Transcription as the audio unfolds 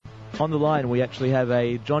On the line, we actually have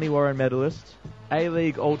a Johnny Warren medalist,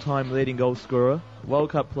 A-League all-time leading goal scorer, World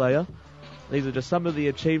Cup player. These are just some of the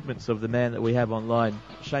achievements of the man that we have online.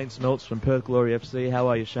 Shane Smeltz from Perth Glory FC. How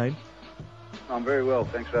are you, Shane? I'm very well.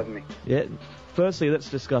 Thanks for having me. Yeah. Firstly, let's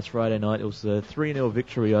discuss Friday night. It was a 3-0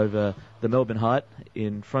 victory over the Melbourne Heart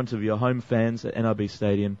in front of your home fans at NRB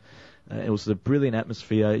Stadium. It was a brilliant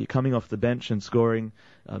atmosphere. You're coming off the bench and scoring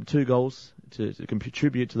 2 goals to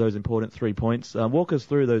contribute to those important 3 points. Walk us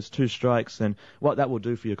through those 2 strikes and what that will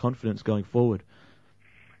do for your confidence going forward.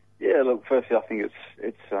 Yeah, look, firstly, I think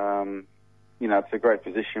it's a great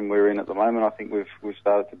position we're in at the moment. I think we've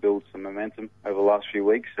started to build some momentum over the last few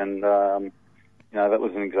weeks, and that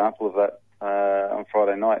was an example of that on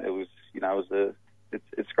Friday night.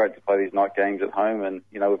 It's great to play these night games at home, and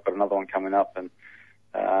we've got another one coming up, and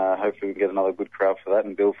hopefully we can get another good crowd for that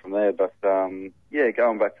and build from there. But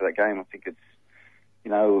going back to that game, I think it's we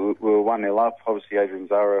were 1-0 up. Obviously, Adrian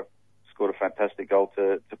Zara scored a fantastic goal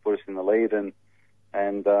to put us in the lead, and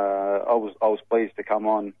I was pleased to come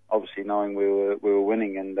on, obviously knowing we were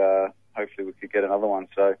winning, and hopefully we could get another one.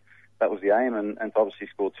 So that was the aim, and to obviously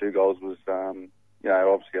score 2 goals was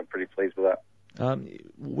obviously I'm pretty pleased with that.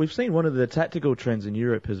 We've seen one of the tactical trends in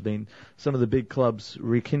Europe has been some of the big clubs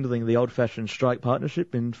rekindling the old-fashioned strike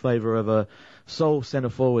partnership in favour of a sole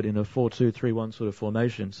centre-forward in a 4-2-3-1 sort of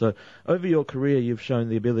formation. So over your career, you've shown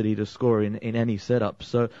the ability to score in any setup.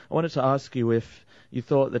 So I wanted to ask you if you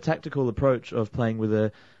thought the tactical approach of playing with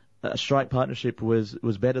a strike partnership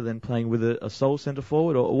was better than playing with a sole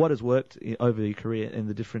centre-forward, or what has worked over your career in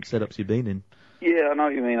the different setups you've been in? Yeah, I know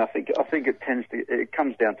what you mean. I think it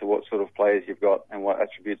comes down to what sort of players you've got and what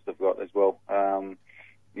attributes they've got as well.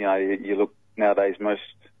 You look nowadays,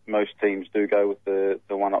 most teams do go with the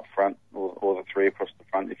one up front or the 3 across the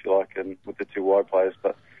front, if you like, and with the 2 wide players.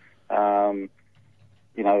 But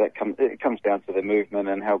it comes down to their movement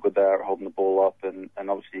and how good they are at holding the ball up, and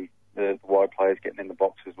obviously the wide players getting in the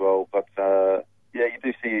box as well. But you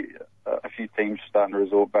do see a few teams starting to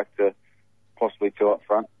resort back to possibly 2 up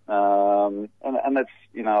front. And that's,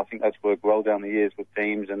 I think that's worked well down the years with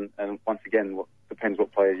teams. And once again, depends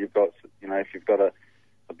what players you've got. If you've got a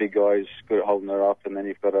big guy who's good at holding her up, and then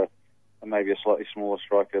you've got maybe a slightly smaller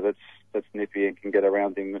striker that's nippy and can get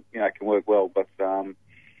around him, it can work well. But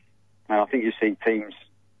I think you see teams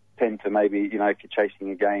tend to maybe, if you're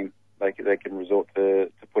chasing a game, they can resort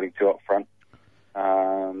to putting 2 up front.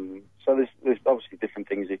 So there's obviously different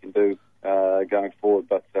things you can do going forward,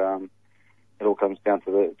 but it all comes down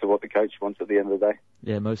to what the coach wants at the end of the day.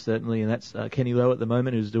 Yeah, most certainly, and that's Kenny Lowe at the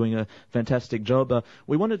moment, who's doing a fantastic job.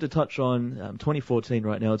 We wanted to touch on 2014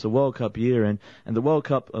 right now. It's a World Cup year, and the World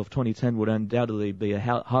Cup of 2010 would undoubtedly be a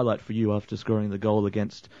highlight for you after scoring the goal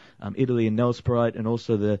against Italy in Nelsprite, and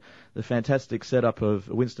also the fantastic setup of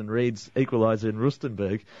Winston Reid's equaliser in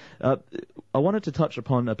Rustenburg. I wanted to touch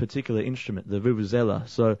upon a particular instrument, the vuvuzela.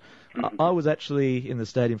 So I was actually in the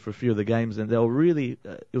stadium for a few of the games, and they were really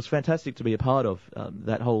it was fantastic to be a part of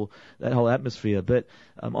that whole atmosphere. But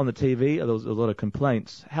on the TV, there was a lot of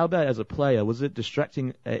complaints. How about as a player? Was it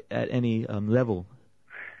distracting at any level?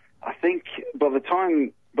 I think by the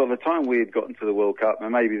time we had gotten to the World Cup,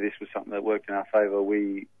 and maybe this was something that worked in our favour,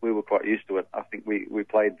 we were quite used to it. I think we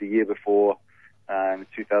played the year before in the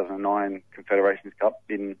 2009 Confederations Cup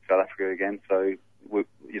in South Africa again, so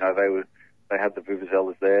they had the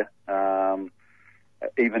vuvuzelas there.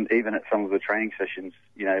 Even at some of the training sessions,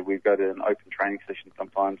 we'd go to an open training session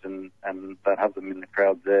sometimes, and they'd have them in the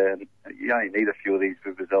crowds there. And you only need a few of these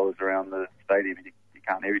vuvuzelas around the stadium, and you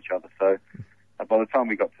can't hear each other. So by the time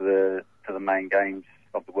we got to the main games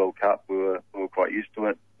of the World Cup, we were quite used to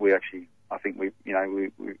it. I think we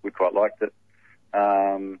quite liked it.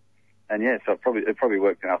 So it probably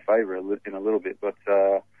worked in our favour in a little bit, but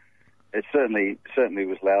it certainly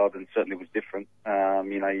was loud and certainly was different.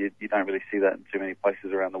 You don't really see that in too many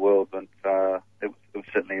places around the world, but it was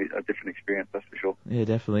certainly a different experience, that's for sure. Yeah,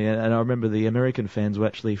 definitely. And I remember the American fans were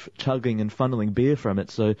actually chugging and funneling beer from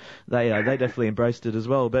it, so they definitely embraced it as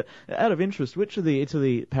well. But out of interest, which of the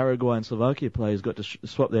Italy, Paraguay and Slovakia players got to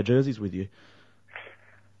swap their jerseys with you?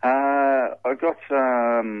 I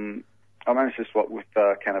managed to swap with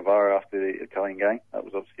Cannavaro after the Italian game. That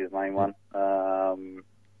was obviously the main one.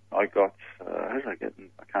 I got, who did I get?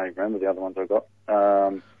 I can't even remember the other ones I got.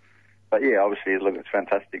 But yeah, obviously, look, it's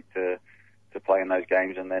fantastic to play in those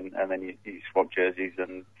games, and then you swap jerseys,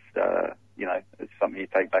 and it's something you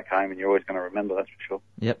take back home, and you're always going to remember. That's for sure.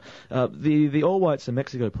 Yep. The All Whites and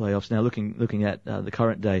Mexico playoffs. Now, looking at the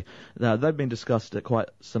current day, they've been discussed at quite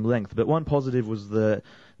some length. But one positive was the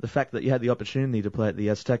the fact that you had the opportunity to play at the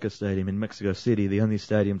Azteca Stadium in Mexico City, the only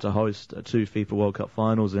stadium to host 2 FIFA World Cup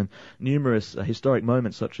finals and numerous historic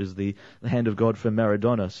moments such as the hand of God for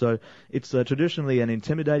Maradona. So it's traditionally an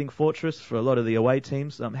intimidating fortress for a lot of the away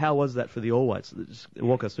teams. How was that for the All Whites? Just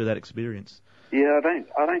walk us through that experience. Yeah,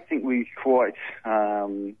 I don't think we quite,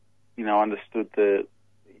 understood the.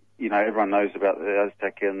 Everyone knows about the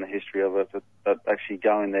Azteca and the history of it, but actually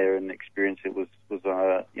going there and experience it was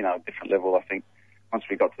a different level. I think once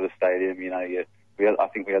we got to the stadium, I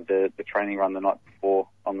think we had the training run the night before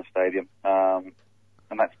on the stadium, and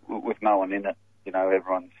that's with no one in it.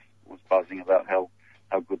 Everyone was buzzing about how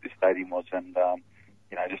good this stadium was, and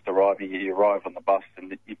just arriving, you arrive on the bus,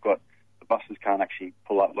 and the buses can't actually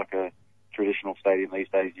pull up like a traditional stadium these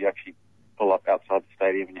days. You actually pull up outside the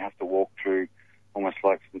stadium, and you have to walk through almost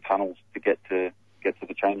like some tunnels to get to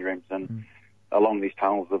the change rooms. And along these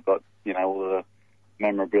tunnels, they've got all the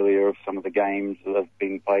memorabilia of some of the games that have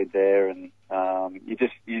been played there, and you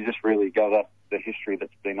just really gather the history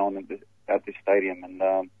that's been on at this stadium. And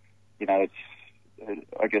I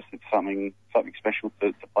guess it's something special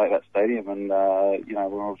to play at that stadium, and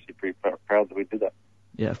we're obviously pretty proud that we did that.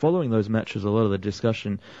 Yeah, following those matches, a lot of the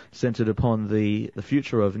discussion centred upon the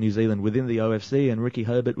future of New Zealand within the OFC, and Ricky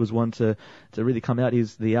Herbert was one to really come out.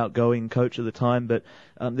 He's the outgoing coach at the time, but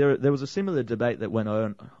there was a similar debate that went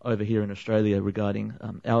on over here in Australia regarding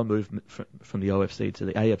our movement from the OFC to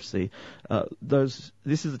the AFC.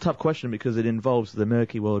 This is a tough question because it involves the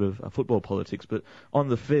murky world of football politics, but on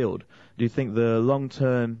the field, do you think the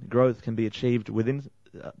long-term growth can be achieved within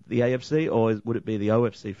the AFC, or would it be the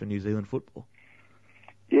OFC for New Zealand football?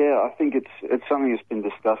 Yeah, I think it's something that's been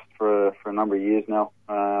discussed for a number of years now.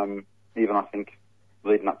 Even I think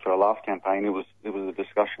leading up to our last campaign, it was a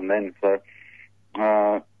discussion then. So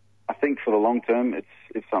I think for the long term,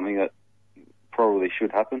 it's something that probably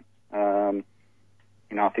should happen. I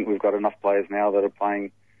think we've got enough players now that are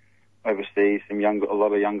playing overseas. A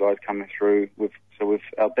lot of young guys coming through.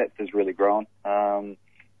 Our depth has really grown, and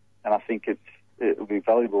I think it will be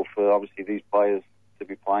valuable for obviously these players to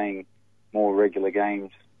be playing more regular games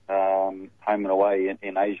home and away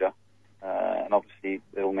in Asia, and obviously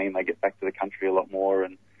it'll mean they get back to the country a lot more.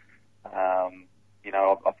 And I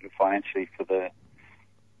think financially for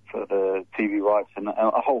the TV rights and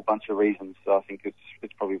a whole bunch of reasons, I think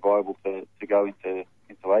it's probably viable to go into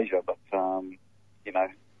Asia. But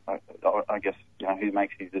I guess who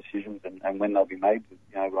makes these decisions and when they'll be made,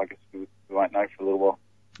 I guess we won't know for a little while.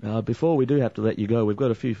 Before we do have to let you go, we've got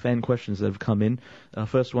a few fan questions that have come in.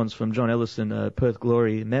 First one's from John Ellison, a Perth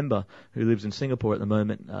Glory member who lives in Singapore at the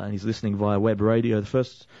moment, and he's listening via web radio. The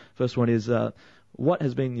first one is, what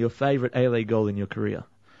has been your favourite A-League goal in your career?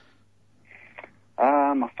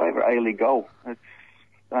 My favourite A-League goal? I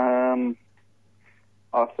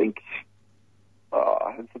think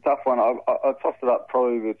it's a tough one. I tossed it up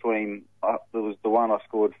probably between, there was the one I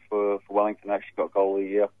scored for Wellington, actually got goal of the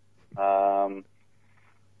year.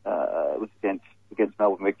 It was against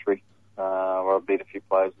Melbourne Victory, where I beat a few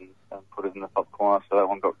players and put it in the top corner. So that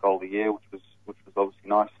one got goal of the year, which was obviously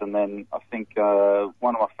nice. And then I think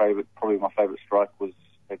one of my favourite strike was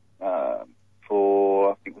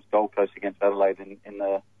for, I think it was Gold Coast against Adelaide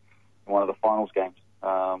in one of the finals games.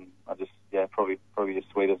 Probably as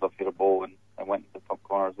sweet as I've hit a ball and went into the top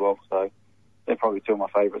corner as well. So they're probably two of my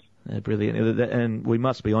favourites. Yeah, brilliant. And we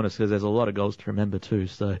must be honest, because there's a lot of goals to remember too.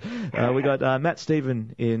 So we got Matt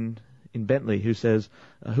Stephen in Bentley who says,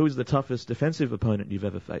 who is the toughest defensive opponent you've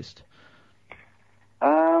ever faced?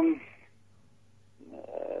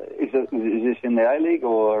 Is this in the A-League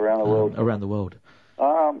or around the world? Around the world.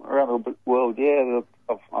 Around the world, yeah.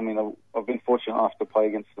 I've been fortunate enough to play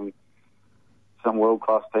against some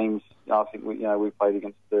world-class teams. I think we played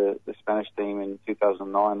against the Spanish team in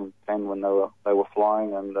 2009 and 10 when they were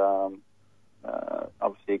flying, and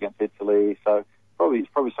obviously against Italy. So probably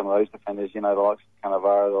some of those defenders, the likes of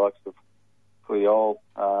Cannavaro, the likes of Puyol.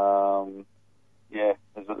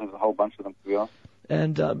 There's a whole bunch of them, to be honest.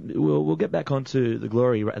 And we'll get back onto the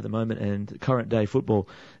Glory at the moment and current day football.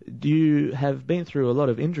 You have been through a lot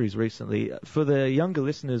of injuries recently. For the younger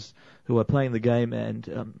listeners who are playing the game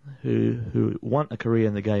and who want a career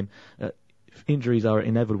in the game, injuries are an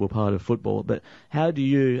inevitable part of football. But how do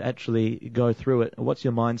you actually go through it? What's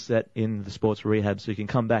your mindset in the sports rehab so you can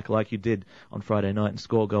come back like you did on Friday night and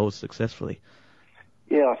score goals successfully?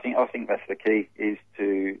 Yeah, I think that's the key, is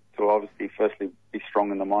to obviously firstly be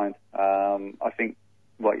strong in the mind. I think,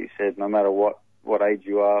 like you said, no matter what age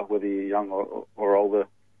you are, whether you're young or older,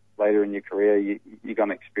 later in your career, you're going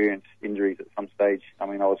to experience injuries at some stage. I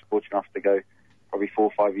mean, I was fortunate enough to go probably 4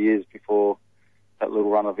 or 5 years before that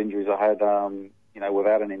little run of injuries I had.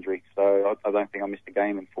 without an injury. So I don't think I missed a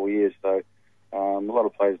game in 4 years. So a lot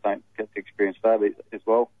of players don't get to experience that as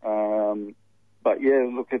well. But yeah,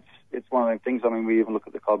 look, it's one of those things. I mean, we even look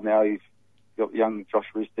at the club now. You've got young Josh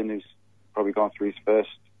Riston, who's probably gone through his first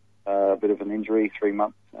bit of an injury, 3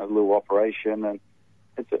 months, a little operation, and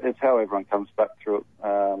it's how everyone comes back through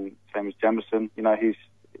it. Same as Jamison,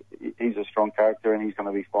 he's a strong character and he's going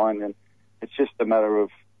to be fine. And it's just a matter of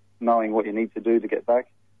knowing what you need to do to get back,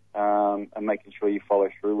 and making sure you follow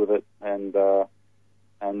through with it, and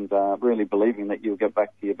really believing that you'll get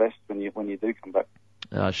back to your best when you do come back.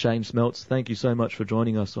 Shane Smeltz, thank you so much for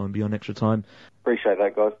joining us on Beyond Extra Time. Appreciate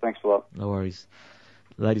that, guys. Thanks a lot. No worries.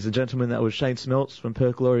 Ladies and gentlemen, that was Shane Smeltz from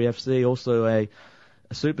Perth Glory FC, also a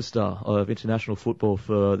superstar of international football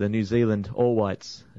for the New Zealand All Whites.